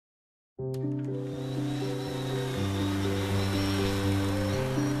Yo!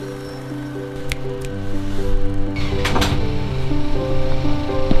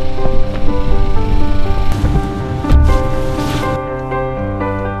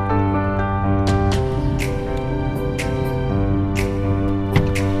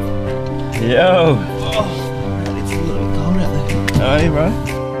 Oh, it's a little bit cold out there. How are you, bro?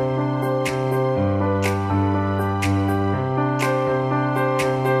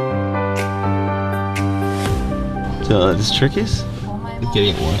 Do you know what this trick is? It's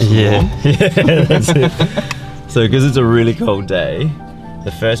getting worse. Yeah, that's it. So, because it's a really cold day,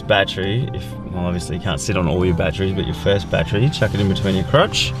 the first battery, well, obviously you can't sit on all your batteries, but your first battery, chuck it in between your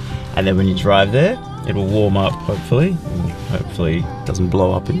crotch, and then when you drive there, it will warm up, hopefully. Hopefully it doesn't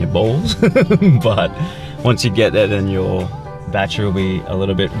blow up in your balls. But once you get there, then your battery will be a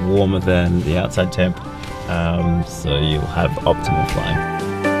little bit warmer than the outside temp. So you'll have optimal flying.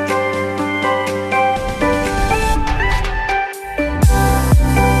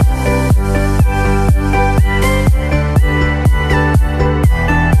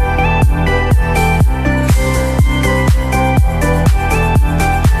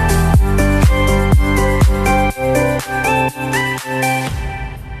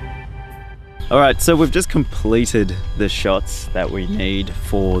 Alright, so we've just completed the shots that we need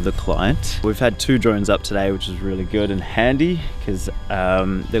for the client. We've had 2 drones up today, which is really good and handy because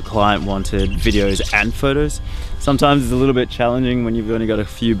the client wanted videos and photos. Sometimes it's a little bit challenging when you've only got a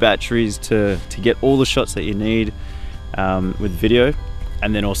few batteries to get all the shots that you need with video,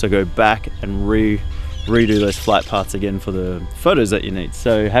 and then also go back and redo those flight paths again for the photos that you need.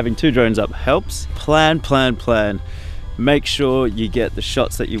 So having 2 drones up helps. Plan. Make sure you get the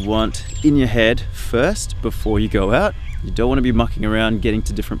shots that you want in your head first before you go out. You don't want to be mucking around getting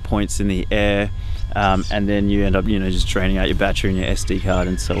to different points in the air and then you end up, just draining out your battery and your SD card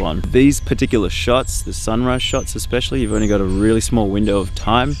and so on. These particular shots, the sunrise shots especially, you've only got a really small window of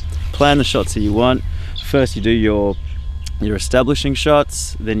time. Plan the shots that you want. First you do your establishing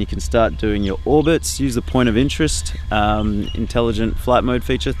shots, then you can start doing your orbits. Use the point of interest, intelligent flight mode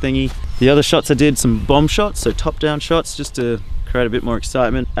feature thingy. The other shots I did some bomb shots, so top down shots just to create a bit more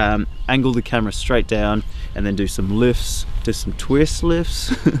excitement. Angle the camera straight down and then do some lifts, do some twist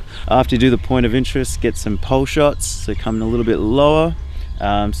lifts. After you do the point of interest, get some pole shots, so coming a little bit lower.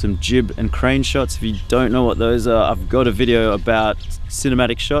 Some jib and crane shots. If you don't know what those are, I've got a video about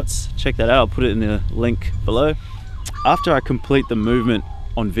cinematic shots. Check that out, I'll put it in the link below. After I complete the movement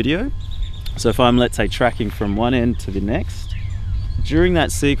on video, so if I'm, let's say, tracking from one end to the next, during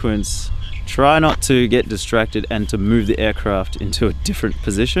that sequence, try not to get distracted and to move the aircraft into a different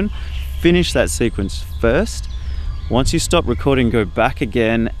position. Finish that sequence first. Once you stop recording, go back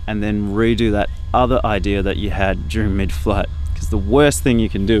again and then redo that other idea that you had during mid-flight. Because the worst thing you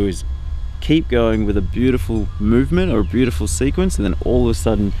can do is keep going with a beautiful movement or a beautiful sequence and then all of a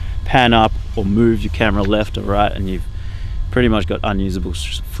sudden pan up or move your camera left or right and you've pretty much got unusable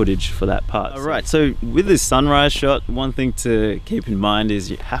footage for that part. Alright, so with this sunrise shot, one thing to keep in mind is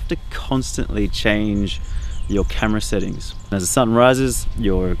you have to constantly change your camera settings. As the sun rises,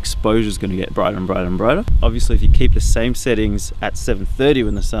 your exposure is going to get brighter and brighter and brighter. Obviously, if you keep the same settings at 7:30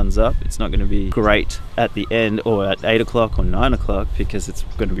 when the sun's up, it's not going to be great at the end or at 8 o'clock or 9 o'clock because it's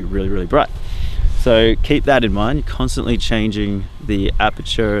going to be really, really bright. So keep that in mind. You're constantly changing the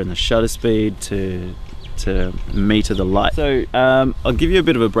aperture and the shutter speed to meter the light. So I'll give you a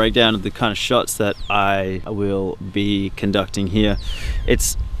bit of a breakdown of the kind of shots that I will be conducting here.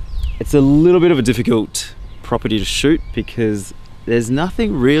 It's a little bit of a difficult property to shoot because there's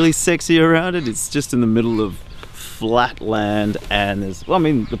nothing really sexy around it. It's just in the middle of flat land and there's, well, I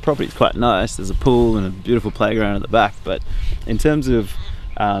mean, the property's quite nice. There's a pool and a beautiful playground at the back, but in terms of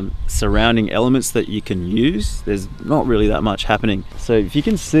surrounding elements that you can use, there's not really that much happening. So if you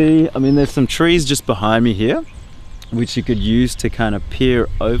can see, I mean, there's some trees just behind me here which you could use to kind of peer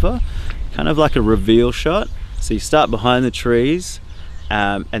over, kind of like a reveal shot. So you start behind the trees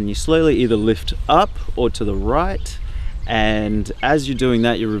and you slowly either lift up or to the right, and as you're doing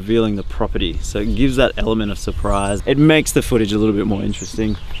that, you're revealing the property, so it gives that element of surprise. It makes the footage a little bit more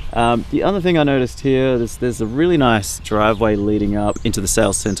interesting. The other thing I noticed here, there's a really nice driveway leading up into the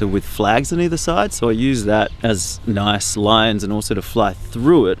sales center with flags on either side, so I use that as nice lines and also to fly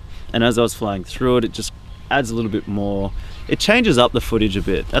through it. And as I was flying through it, it just adds a little bit more, it changes up the footage a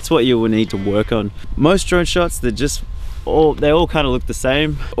bit. That's what you will need to work on. Most drone shots, they all kind of look the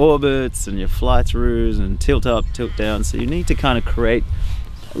same. Orbits and your fly throughs and tilt up, tilt down. So you need to kind of create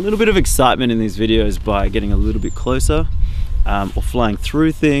a little bit of excitement in these videos by getting a little bit closer or flying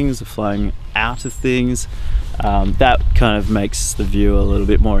through things, or flying out of things. That kind of makes the viewer a little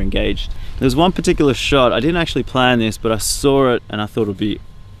bit more engaged. There's one particular shot, I didn't actually plan this, but I saw it and I thought it would be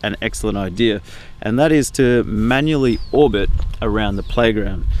an excellent idea, and that is to manually orbit around the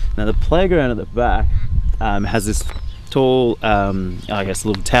playground. Now the playground at the back has this tall, I guess,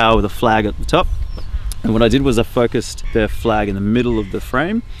 little tower with a flag at the top, and what I did was I focused the flag in the middle of the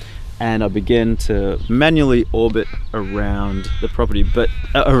frame, and I began to manually orbit around the property, but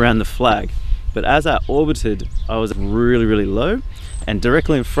around the flag. But as I orbited, I was really low, and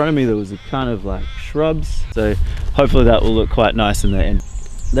directly in front of me there was a kind of like shrubs, so hopefully that will look quite nice in the end.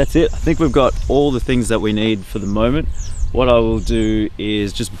 That's it. I think we've got all the things that we need for the moment. What I will do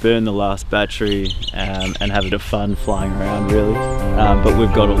is just burn the last battery and have a bit of fun flying around, really. But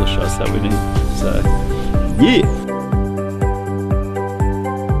we've got all the shots that we need, so yeah.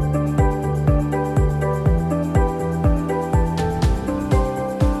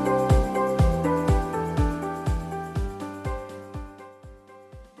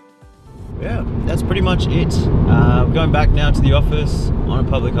 Yeah, that's pretty much it. We're going back now to the office on a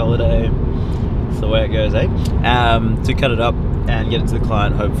public holiday. That's the way it goes, eh? To cut it up and get it to the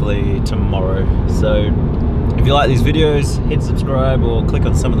client hopefully tomorrow. So if you like these videos, hit subscribe or click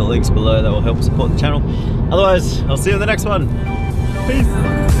on some of the links below that will help support the channel. Otherwise, I'll see you in the next one. Peace.